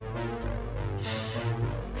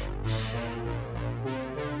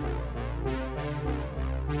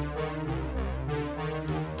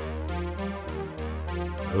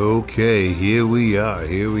Okay, here we are.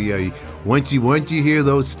 Once you hear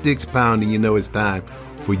those sticks pounding, you know it's time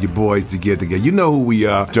for your boys to get together. You know who we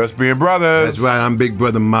are. Just being brothers. That's right. I'm Big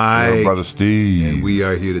Brother Mike. I'm Brother Steve. And we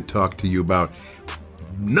are here to talk to you about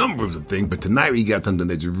numbers of things. But tonight we got something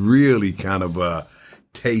that's really kind of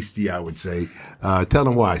tasty, I would say. Tell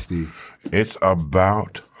them why, Steve. It's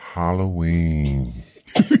about Halloween.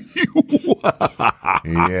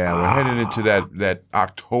 Yeah, we're heading into that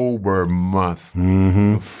October month,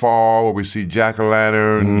 the fall, where we see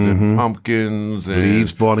jack-o'-lanterns and pumpkins and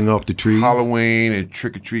leaves falling off the trees, Halloween and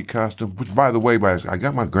trick-or-treat costume. Which, by the way, I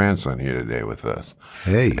got my grandson here today with us.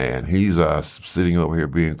 Hey, and he's sitting over here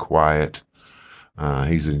being quiet.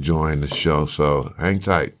 He's enjoying the show, so hang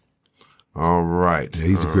tight. All right. Yeah,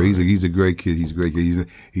 he's a great kid. He's a great kid.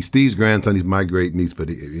 He's Steve's grandson. He's my great niece, but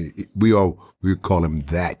we call him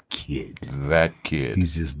that kid. That kid.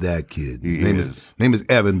 He's just that kid. His name is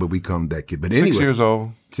Evan, but we call him that kid. But anyway, 6 years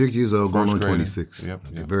old. 6 years old, going on 26. Yep.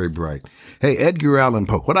 Very bright. Hey, Edgar Allan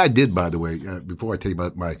Poe. What I did, by the way, before I tell you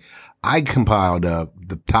about I compiled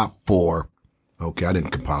the top 4. Okay, I didn't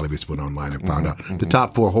compile it. Just went online and found out the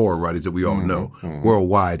top 4 horror writers that we all know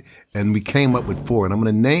worldwide. And we came up with 4. And I'm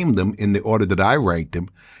going to name them in the order that I ranked them.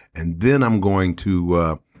 And then I'm going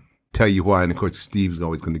to tell you why. And, of course, Steve's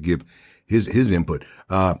always going to give his input.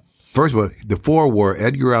 First of all, the 4 were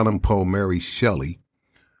Edgar Allan Poe, Mary Shelley,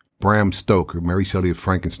 Bram Stoker. Mary Shelley of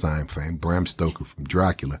Frankenstein fame, Bram Stoker from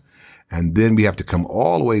Dracula. And then we have to come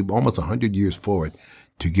all the way almost 100 years forward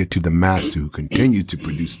to get to the master who continues to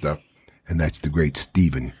produce stuff. And that's the great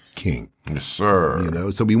Stephen King. Yes, sir. You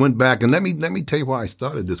know, so we went back, and let me tell you why I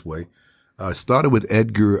started this way. I started with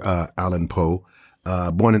Edgar Allan Poe,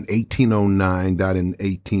 born in 1809, died in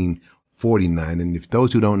 1849. And if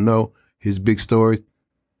those who don't know his big stories,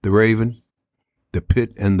 The Raven, The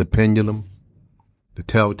Pit and the Pendulum, The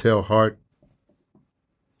Telltale Heart,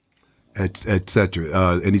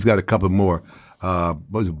 etc. And he's got a couple more.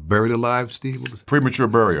 What was it, Buried Alive, Steve? Premature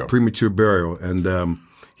Burial. Premature Burial. And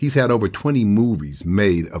he's had over 20 movies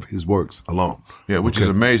made of his works alone. Yeah, which is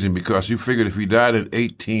amazing because you figured if he died in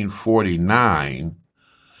 1849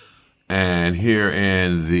 and here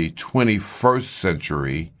in the 21st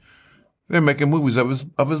century, they're making movies of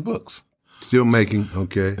his books. Still making,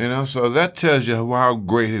 okay. You know, so that tells you how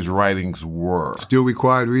great his writings were. Still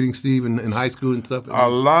required reading, Steve, in high school and stuff? A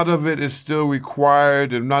lot of it is still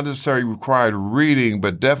required, and not necessarily required reading,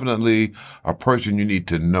 but definitely a person you need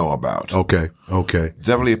to know about. Okay.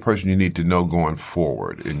 Definitely a person you need to know going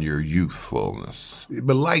forward in your youthfulness.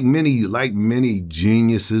 But like many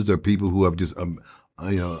geniuses or people who have just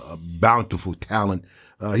a bountiful talent,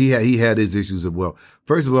 he had his issues as well.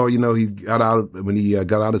 First of all, you know, when he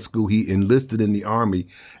got out of school, he enlisted in the Army.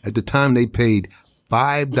 At the time, they paid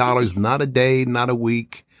 $5, not a day, not a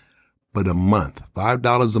week, but a month.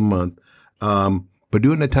 $5 a month. But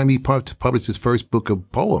during that time, he published his first book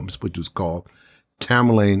of poems, which was called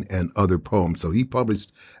Tamerlane and Other Poems. So he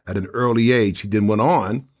published at an early age. He then went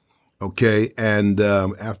on, okay, and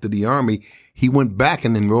after the Army, he went back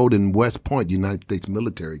and enrolled in West Point, the United States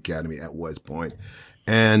Military Academy at West Point,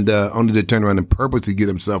 and only to turn around and purposely get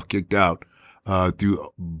himself kicked out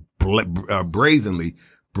through brazenly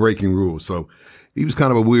breaking rules. So he was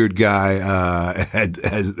kind of a weird guy,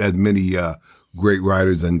 as many great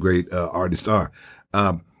writers and great artists are.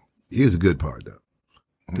 Here's the good part, though.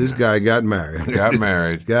 This guy got married. Got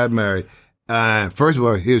married. First of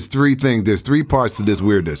all, here's 3 things. There's 3 parts to this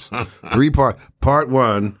weirdness. 3 parts. Part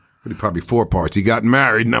 1. Probably 4 parts. He got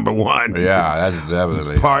married, number 1. Yeah, that's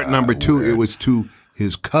definitely. Part number 2, weird. It was to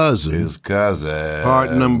his cousin.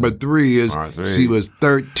 Part number 3 is she was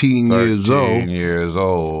 13 years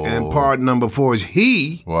old. And part number 4 is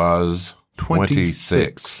he was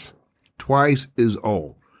 26. Twice as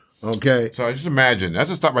old. Okay? So just imagine.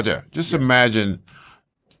 Let's just stop right there. Just imagine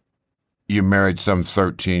you married some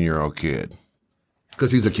 13-year-old kid.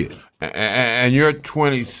 Because he's a kid. And you're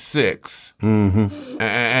 26,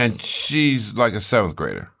 and she's like a 7th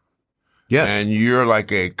grader. Yes. And you're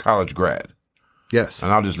like a college grad. Yes.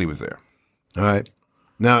 And I'll just leave it there. All right.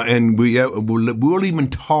 Now, and we'll even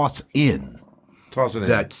toss in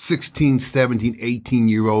that 16, 17,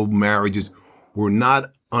 18-year-old marriages were not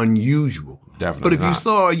unusual. Definitely But if not. you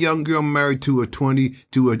saw a young girl married to an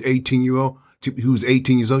 18-year-old, who's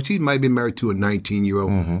 18 years old, she might have been married to a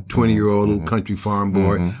 19-year-old, 20-year-old little country farm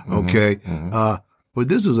boy, okay? But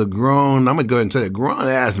this was I'm going to go ahead and say a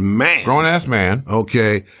grown-ass man.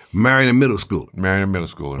 Okay, marrying a middle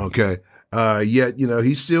schooler. Okay. Yet,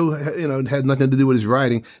 he still, had nothing to do with his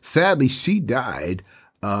writing. Sadly, she died,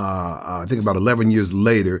 I think about 11 years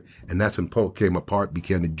later, and that's when Poe came apart,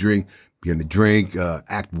 began to drink,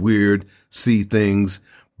 act weird, see things.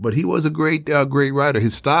 but he was a great writer.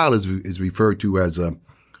 His style is referred to as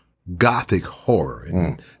Gothic horror,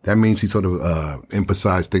 and that means he sort of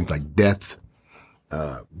emphasized things like death,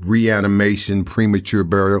 reanimation, premature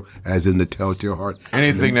burial, as in the Telltale Heart.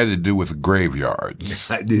 Anything that had to do with graveyards.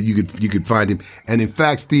 You could find him, and in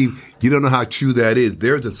fact, Steve, you don't know how true that is.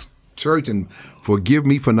 There's a church, and forgive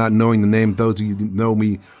me for not knowing the name. Those of you who know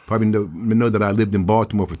me probably know that I lived in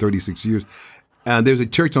Baltimore for 36 years. And there's a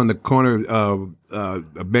church on the corner,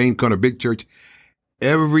 a main corner, big church.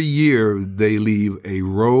 Every year they leave a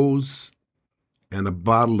rose and a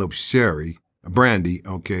bottle of brandy,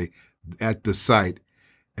 okay, at the site.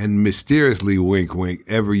 And mysteriously, wink, wink,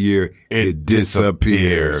 every year it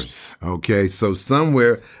disappears. Okay, so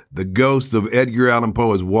somewhere the ghost of Edgar Allan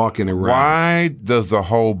Poe is walking around. Why does the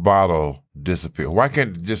whole bottle disappear? Why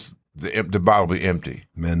can't just the bottle be empty?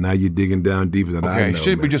 Man, now you're digging down deeper than I know. Okay, it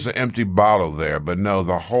should be just an empty bottle there, but no,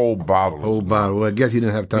 the whole bottle. Whole bottle. Well, I guess he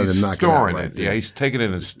didn't have time to knock it out. Right there. Yeah, he's taking it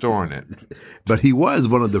and storing it. But he was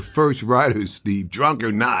one of the first writers, Steve, drunk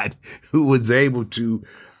or not, who was able to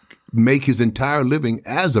make his entire living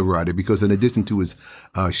as a writer, because in addition to his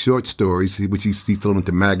short stories, which he sold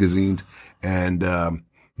into magazines and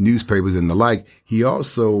newspapers and the like, he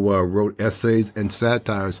also wrote essays and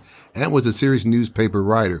satires and was a serious newspaper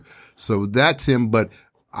writer. So that's him, but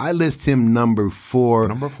I list him number four.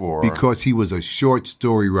 Number four. Because he was a short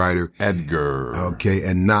story writer. Edgar. Okay,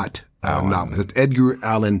 and not novelist. It's Edgar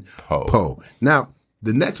Allan Poe. Now,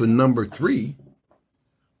 the next one, number three,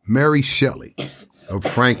 Mary Shelley of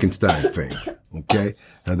Frankenstein fame. Okay?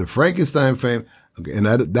 Now, the Frankenstein fame, okay, and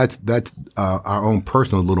that's our own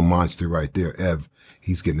personal little monster right there, Ev.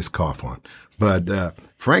 He's getting his cough on. But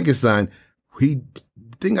Frankenstein, the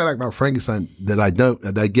thing I like about Frankenstein that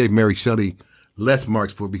I gave Mary Shelley less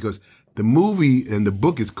marks for, because the movie and the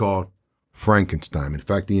book is called Frankenstein. In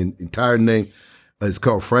fact, the entire name is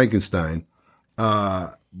called Frankenstein.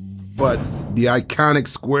 But the iconic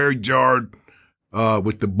square-jawed,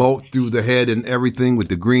 with the bolt through the head and everything, with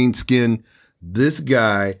the green skin, this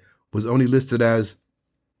guy was only listed as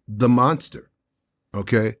the monster.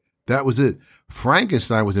 Okay? That was it.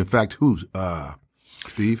 Frankenstein was, in fact, who,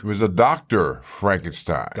 Steve? It was a Dr.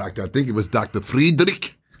 Frankenstein. I think it was Dr.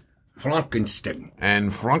 Friedrich Frankenstein.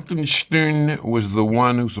 And Frankenstein was the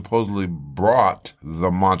one who supposedly brought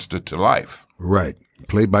the monster to life. Right.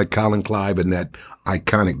 Played by Colin Clive in that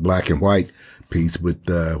iconic black and white piece with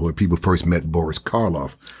where people first met Boris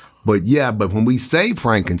Karloff. But when we say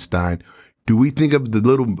Frankenstein, do we think of the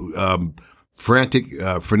little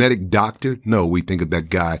frenetic doctor? No, we think of that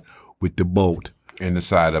guy with the bolt in the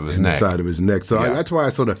side of his neck. So that's why I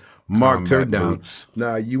sort of marked her down. Boots.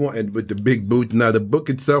 Now and with the big boots. Now the book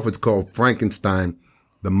itself is called Frankenstein,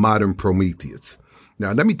 the Modern Prometheus.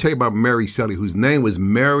 Now let me tell you about Mary Shelley, whose name was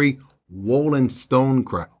Mary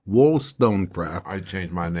Wollstonecraft. I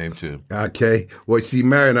changed my name too. Okay. Well, she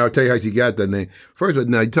married, and I'll tell you how she got that name. First of all,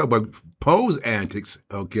 now you talk about Poe's antics.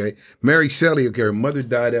 Okay. Mary Shelley. Okay. Her mother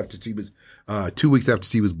died after she was 2 weeks after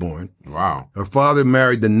she was born. Wow. Her father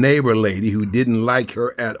married the neighbor lady who didn't like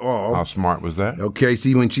her at all. How smart was that? Okay.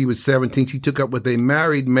 When she was 17, she took up with a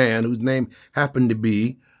married man whose name happened to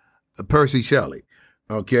be Percy Shelley.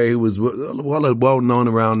 Okay, who was well known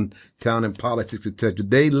around town in politics, etc.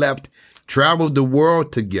 They traveled the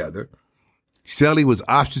world together. Shelley was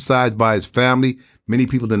ostracized by his family, many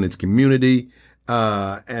people in his community,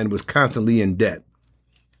 and was constantly in debt.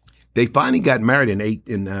 They finally got married in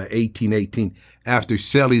 1818 after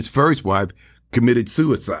Shelley's first wife committed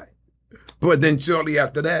suicide. But then shortly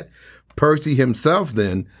after that, Percy himself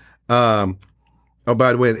then, by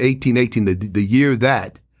the way, in 1818, the year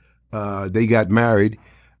that they got married,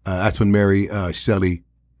 that's when Mary Shelley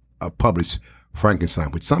published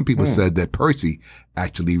Frankenstein, which some people said that Percy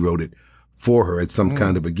actually wrote it for her as some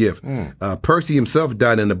kind of a gift. Percy himself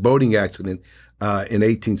died in a boating accident in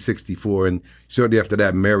 1864, and shortly after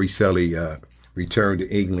that, Mary Shelley returned to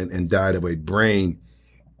England and died of a brain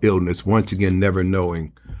illness, once again never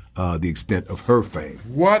knowing the extent of her fame.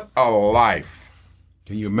 What a life.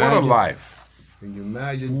 Can you imagine? What a life. Can you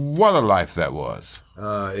imagine? What a life that was.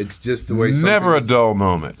 It's just the way. Never a dull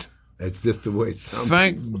moment. It's just the way.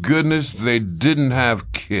 Thank goodness they didn't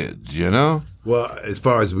have kids, you know? Well, as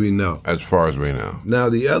far as we know. As far as we know. Now,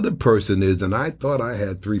 the other person is, and I thought I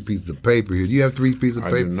had 3 pieces of paper here. Do you have 3 pieces of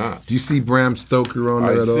paper? I do not. Do you see Bram Stoker on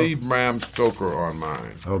there at all? I see Bram Stoker on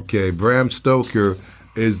mine. Okay, Bram Stoker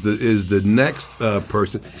is the next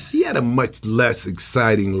person. He had a much less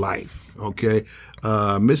exciting life, okay?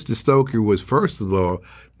 Mr. Stoker was, first of all,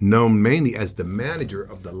 known mainly as the manager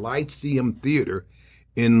of the Lyceum Theater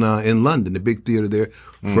in London, the big theater there.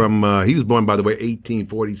 From he was born, by the way,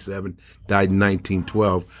 1847, died in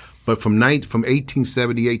 1912. But from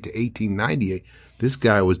 1878 to 1898, this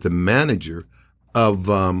guy was the manager of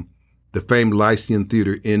the famed Lyceum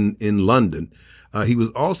Theater in London. He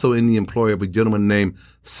was also in the employ of a gentleman named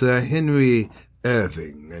Sir Henry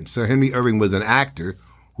Irving. And Sir Henry Irving was an actor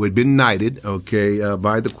who had been knighted,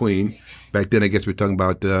 by the Queen. Back then, I guess we're talking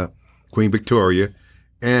about Queen Victoria.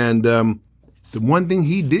 And the one thing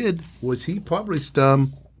he did was he published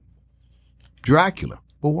Dracula.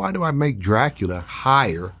 Well, why do I make Dracula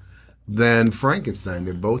higher than Frankenstein?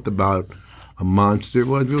 They're both about a monster.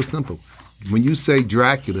 Well, it's real simple. When you say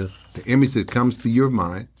Dracula, the image that comes to your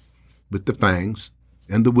mind with the fangs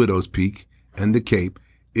and the widow's peak and the cape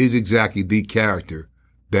is exactly the character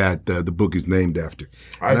that the book is named after.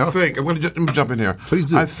 Let me jump in here. Please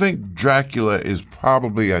do. I think Dracula is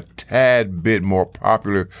probably a tad bit more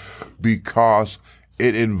popular because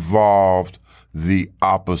it involved the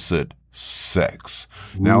opposite sex.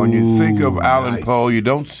 Now, when you think of Allan Poe, you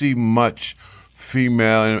don't see much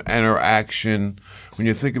female interaction. When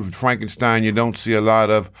you think of Frankenstein, you don't see a lot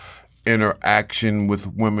of interaction with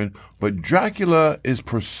women. But Dracula is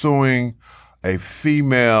pursuing a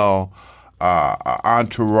female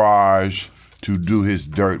entourage to do his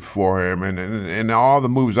dirt for him. And all the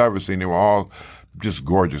movies I've ever seen, they were all just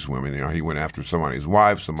gorgeous women. You know, he went after somebody's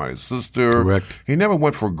wife, somebody's sister. Correct. He never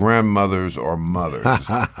went for grandmothers or mothers.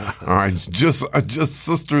 All right, just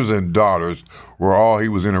sisters and daughters were all he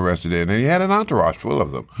was interested in, and he had an entourage full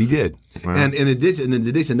of them. He did. And in addition to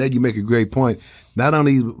that, you make a great point. Not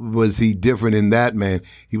only was he different in that, man,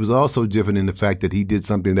 he was also different in the fact that he did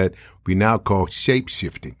something that we now call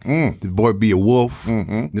shape-shifting. The boy be a wolf.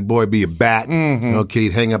 The boy be a bat. Okay,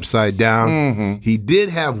 he'd hang upside down. He did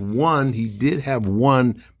have one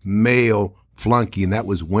male flunky, and that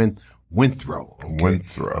was Winthrop.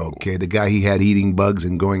 Okay, the guy he had eating bugs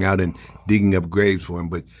and going out and digging up graves for him.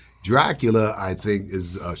 But Dracula, I think,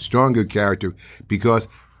 is a stronger character because,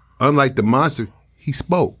 unlike the monster, he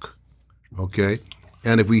spoke. Okay,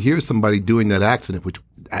 and if we hear somebody doing that accent, which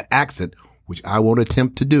I won't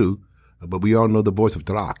attempt to do, but we all know the voice of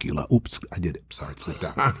Dracula. Oops, I did it. Sorry, it slipped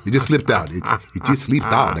out. It just slipped out. It just slipped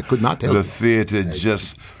out. I could not help it. The theater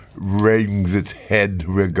just rings its head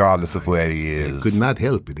regardless of where he is. I could not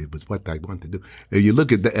help it. It was what I wanted to do. If you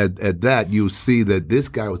look at that, you'll see that this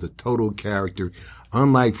guy was a total character.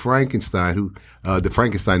 Unlike Frankenstein, the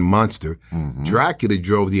Frankenstein monster, Dracula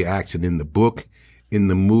drove the action in the book, in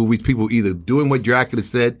the movies. People either doing what Dracula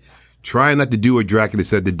said, trying not to do what Dracula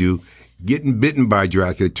said to do, getting bitten by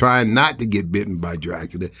Dracula, trying not to get bitten by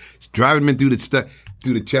Dracula, driving him through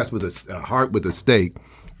the chest with a heart with a stake.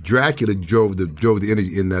 Dracula drove the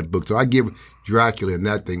energy in that book. So I give Dracula in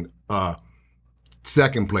that thing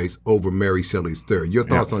second place over Mary Shelley's third. Your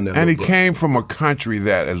thoughts on that? And he came from a country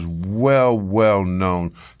that is well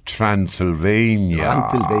known, Transylvania.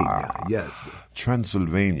 Yes.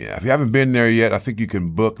 Transylvania. If you haven't been there yet, I think you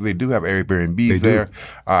can book. They do have Airbnbs there.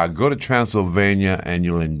 Go to Transylvania and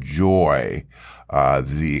you'll enjoy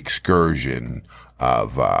the excursion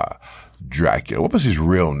of Dracula. What was his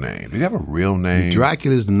real name? Did he have a real name?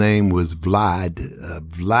 Dracula's name was Vlad.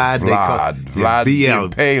 Vlad the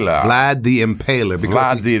Impaler. Vlad the Impaler.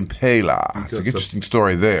 Vlad the Impaler. It's an interesting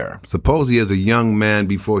story there. Supposedly, as a young man,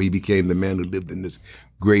 before he became the man who lived in this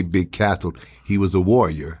great big castle, he was a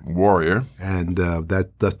warrior. And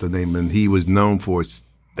that's the name. And he was known for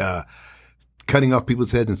cutting off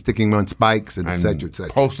people's heads and sticking them on spikes and et cetera, et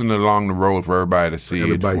cetera. Posting it along the road for everybody to see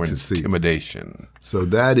for intimidation. So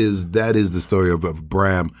that is the story of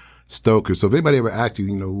Bram Stoker. So if anybody ever asked you,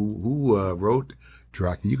 who wrote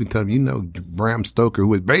Dracula, you can tell them, Bram Stoker, who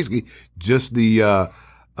was basically just a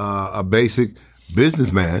basic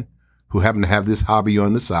businessman who happened to have this hobby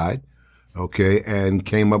on the side, okay, and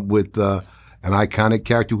came up with an iconic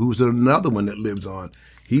character who's another one that lives on.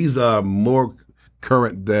 He's more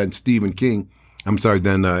current than Stephen King.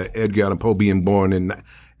 Than Edgar Allan Poe, being born in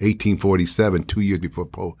 1847, 2 years before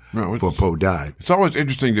Poe died. It's always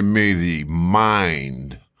interesting to me, the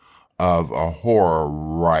mind of a horror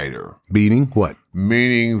writer. Meaning what?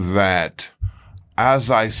 Meaning that as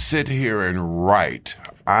I sit here and write,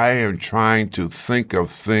 I am trying to think of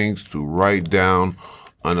things to write down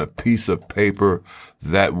on a piece of paper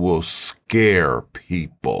that will scare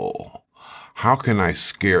people. How can I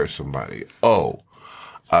scare somebody?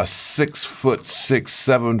 A 6'6",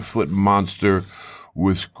 7 foot monster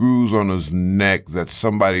with screws on his neck that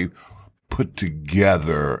somebody put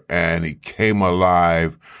together and he came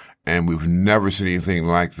alive, and we've never seen anything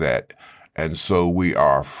like that. And so we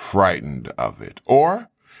are frightened of it. Or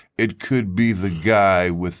it could be the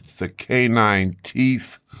guy with the canine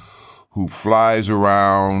teeth who flies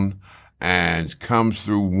around and comes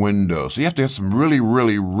through windows. So you have to have some really,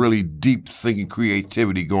 really, really deep thinking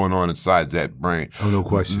creativity going on inside that brain. Oh, no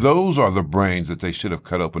question. Those are the brains that they should have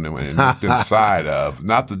cut open and looked inside of,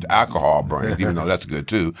 not the alcohol brains, even though that's good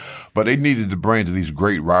too. But they needed the brains of these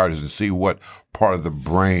great writers and see what part of the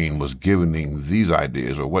brain was giving these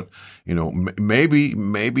ideas, or what,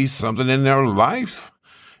 maybe something in their life,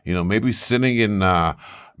 maybe sitting in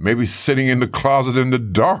the closet in the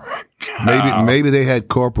dark. Maybe they had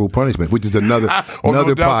corporal punishment, which is another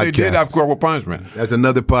no doubt podcast. They did have corporal punishment. That's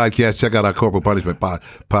another podcast. Check out our corporal punishment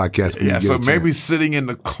podcast. Yeah, so maybe sitting in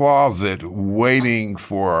the closet waiting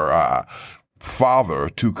for father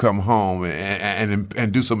to come home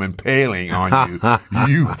and do some impaling on you.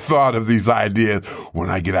 You thought of these ideas. When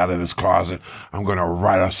I get out of this closet, I'm going to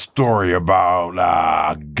write a story about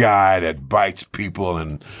a guy that bites people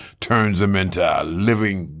and turns them into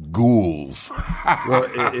living ghouls. Well,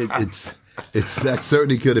 that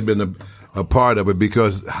certainly could have been a part of it,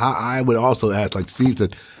 because I would also ask, like Steve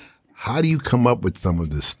said, how do you come up with some of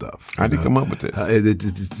this stuff? How do you come up with this?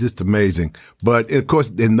 It's just amazing. But of course,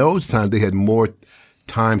 in those times, they had more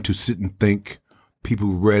time to sit and think. People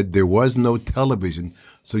read. There was no television,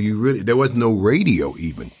 so there was no radio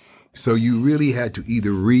even. So you really had to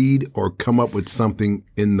either read or come up with something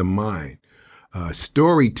in the mind.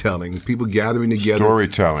 Storytelling, people gathering together.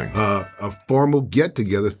 Storytelling. A formal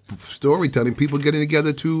get-together, storytelling, people getting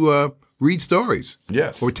together to read stories.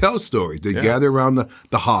 Yes. Or tell stories. They gather around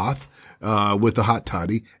the hearth with the hot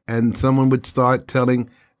toddy, and someone would start telling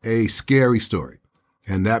a scary story.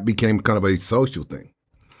 And that became kind of a social thing.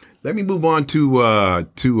 Let me move on to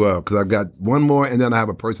because I've got one more, and then I have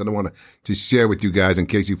a person I want to share with you guys in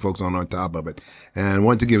case you folks aren't on top of it. And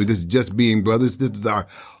once again, this is Just Being Brothers. This is our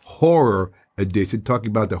horror edition,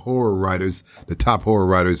 talking about the horror writers, the top horror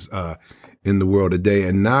writers in the world today.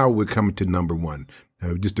 And now we're coming to number one.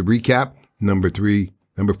 Just to recap, number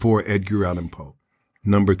 4, Edgar Allan Poe.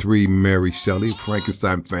 Number 3, Mary Shelley,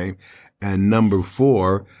 Frankenstein fame. And number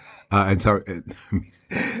 4,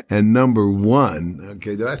 and number 1,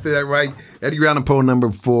 okay, did I say that right? Edgar Allan Poe,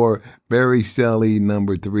 number 4, Mary Shelley,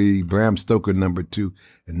 number 3, Bram Stoker, number 2,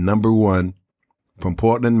 and number 1, from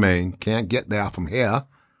Portland, Maine, can't get there from here,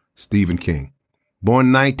 Stephen King.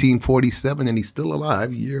 Born 1947, and he's still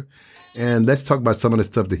alive here. And let's talk about some of the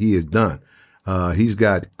stuff that he has done. He's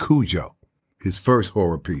got Cujo, his first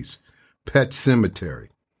horror piece, Pet Sematary.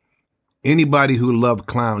 Anybody who loved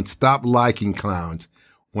clowns stopped liking clowns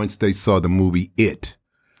once they saw the movie It,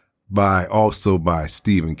 also by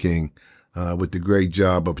Stephen King, with the great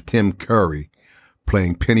job of Tim Curry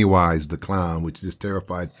playing Pennywise the Clown, which just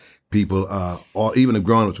terrified people. Even the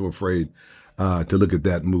grown-ups were afraid to look at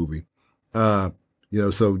that movie.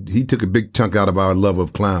 So he took a big chunk out of our love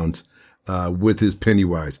of clowns with his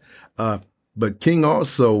Pennywise. But King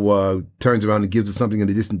also turns around and gives us something in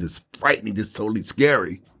addition to frightening, just totally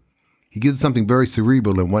scary. He gives us something very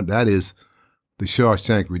cerebral, and what that is, the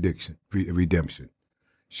Shawshank Redemption.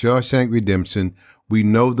 Shawshank Redemption. We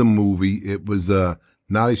know the movie. It was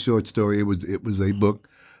not a short story. It was a book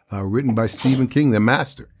written by Stephen King, the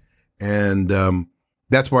master, and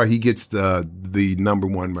that's why he gets the number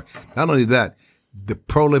one. Not only that, he was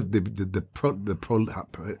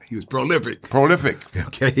prolific.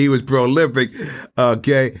 Okay, he was prolific.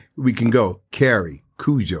 Okay, we can go Carrie,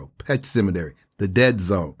 Cujo, Pet Sematary, The Dead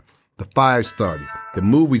Zone, The Firestarter. The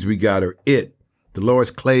movies we got are It,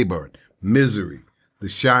 Dolores Claiborne, Misery, The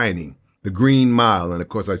Shining, The Green Mile, and of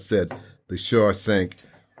course I said The Shawshank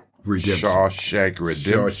Redemption. Shawshank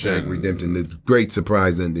Redemption. The great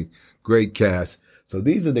surprise ending, great cast. So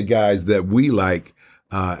these are the guys that we like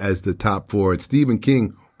as the top 4. And Stephen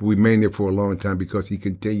King will remain there for a long time because he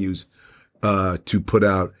continues to put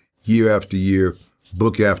out year after year,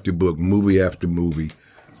 book after book, movie after movie,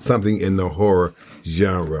 something in the horror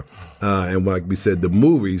genre. And like we said, the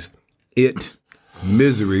movies, It,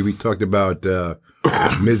 Misery. We talked about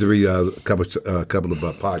Misery a couple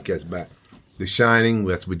of podcasts back. The Shining,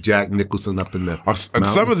 that's with Jack Nicholson up in the and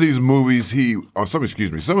some of these movies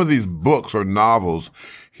some of these books or novels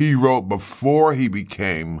he wrote before he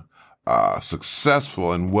became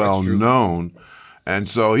successful and well known. And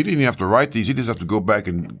so he didn't have to write these. He just have to go back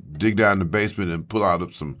and dig down in the basement and pull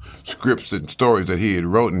out some scripts and stories that he had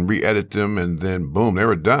wrote and re-edit them, and then boom, they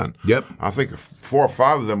were done. Yep. I think 4 or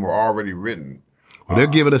 5 of them were already written. Well, they're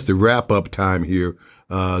giving us the wrap-up time here.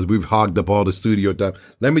 We've hogged up all the studio time.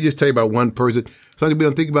 Let me just tell you about one person. Something we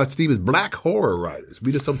don't think about, Steve, is black horror writers.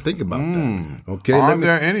 We just don't think about that. Okay, Are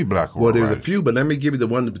there any black horror writers? Well, there's a few, but let me give you the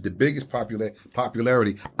one with the biggest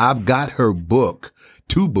popularity. I've got her book,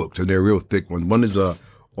 two books, and they're real thick ones. One is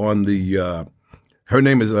on the, her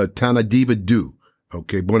name is Tana Diva Dew,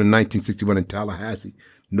 okay, born in 1961 in Tallahassee.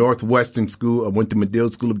 Northwestern School, went to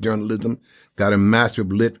Medill School of Journalism, got a Master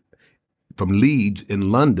of Lit from Leeds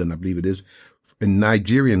in London, I believe it is, in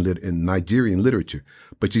Nigerian literature.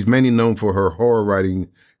 But she's mainly known for her horror writing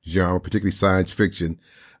genre, particularly science fiction.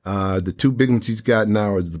 The two big ones she's got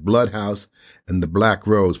now are The Blood House and The Black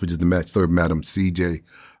Rose, which is the story of Madam C.J.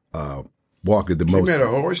 Walker. She made a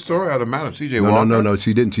horror story out of Madam C.J. Walker? No,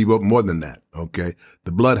 she didn't. She wrote more than that, okay?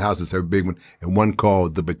 The Blood House is her big one, and one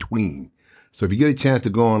called The Between. So if you get a chance to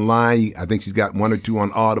go online, I think she's got one or two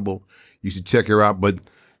on Audible. You should check her out. But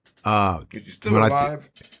is she still alive?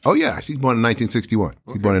 Oh yeah, she's born in 1961. Okay.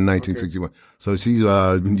 She's born in 1961, so she's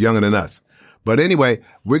younger than us. But anyway,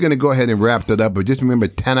 we're gonna go ahead and wrap that up. But just remember,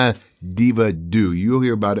 Tana Diva Dew. You'll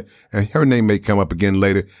hear about it, and her name may come up again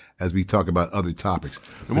later as we talk about other topics.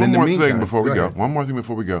 And one more thing before we go. One more thing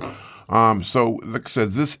before we go. So, like I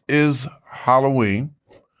said, this is Halloween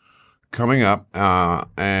coming up,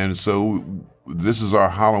 and so this is our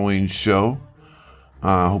Halloween show.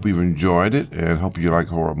 I hope you've enjoyed it, and hope you like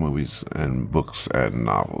horror movies and books and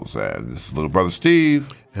novels. And this is Little Brother Steve.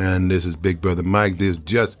 And this is Big Brother Mike. This is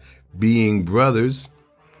Just Being Brothers.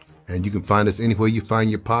 And you can find us anywhere you find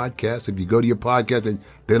your podcast. If you go to your podcast and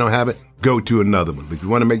they don't have it, go to another one. But if you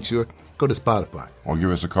want to make sure, go to Spotify. Or give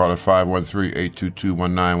us a call at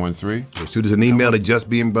 513-822-1913. Or shoot us an email at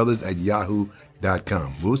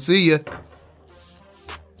justbeingbrothers@yahoo.com. We'll see you.